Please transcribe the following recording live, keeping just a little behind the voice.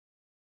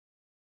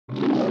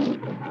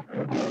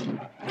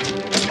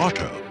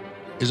Otto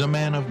is a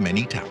man of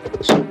many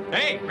talents.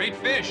 Hey, great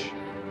fish.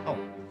 Oh,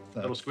 A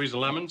little squeeze of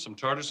lemon, some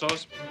tartar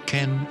sauce.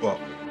 Ken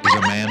is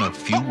a man of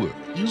few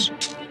words.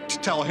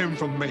 tell him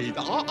from me.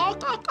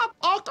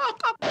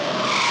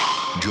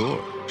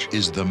 George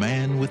is the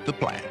man with the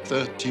plan.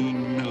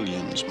 13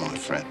 millions, my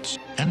friends.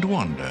 And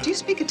Wanda Do you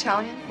speak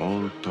Italian?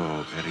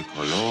 Molto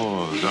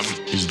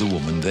pericoloso. is the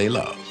woman they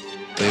love.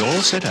 They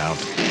all set out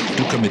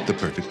to commit the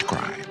perfect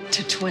crime.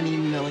 To 20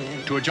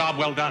 million. To a job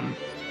well done.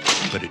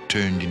 But it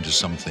turned into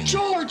something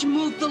George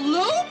moved the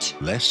loot?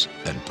 less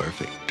than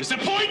perfect.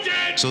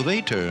 Disappointed! So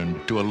they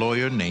turned to a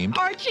lawyer named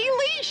Archie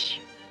Leash.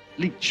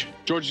 Leech.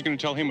 George is going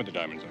to tell him what the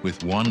diamonds are.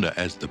 with Wanda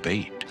as the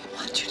bait. I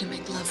want you to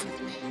make love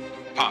with me.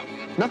 Pop.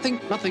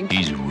 Nothing.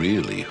 He's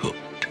really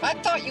hooked. I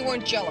thought you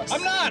weren't jealous.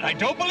 I'm not. I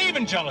don't believe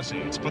in jealousy.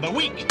 It's for the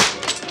weak.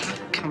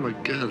 Come a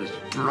girl as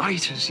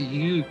bright as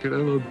you could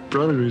have a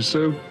brother who's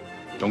so...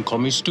 Don't call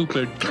me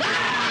stupid.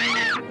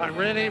 I'm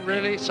really,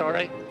 really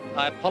sorry.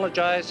 I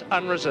apologize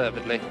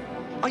unreservedly.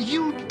 Are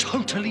you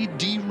totally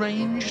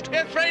deranged?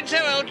 You're afraid so,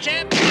 old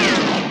chap?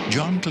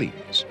 John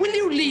Cleese, Will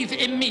you leave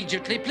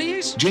immediately,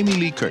 please? Jamie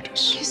Lee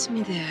Curtis, Kiss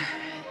me there.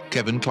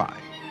 Kevin Kline,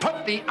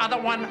 Put the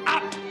other one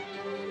up.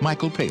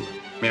 Michael Palin,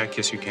 May I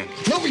kiss you, Ken?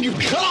 No, you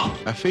can't!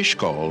 A Fish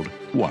Called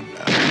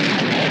Wanda.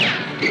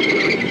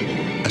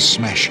 A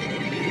smashing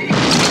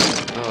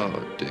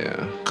Oh,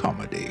 dear.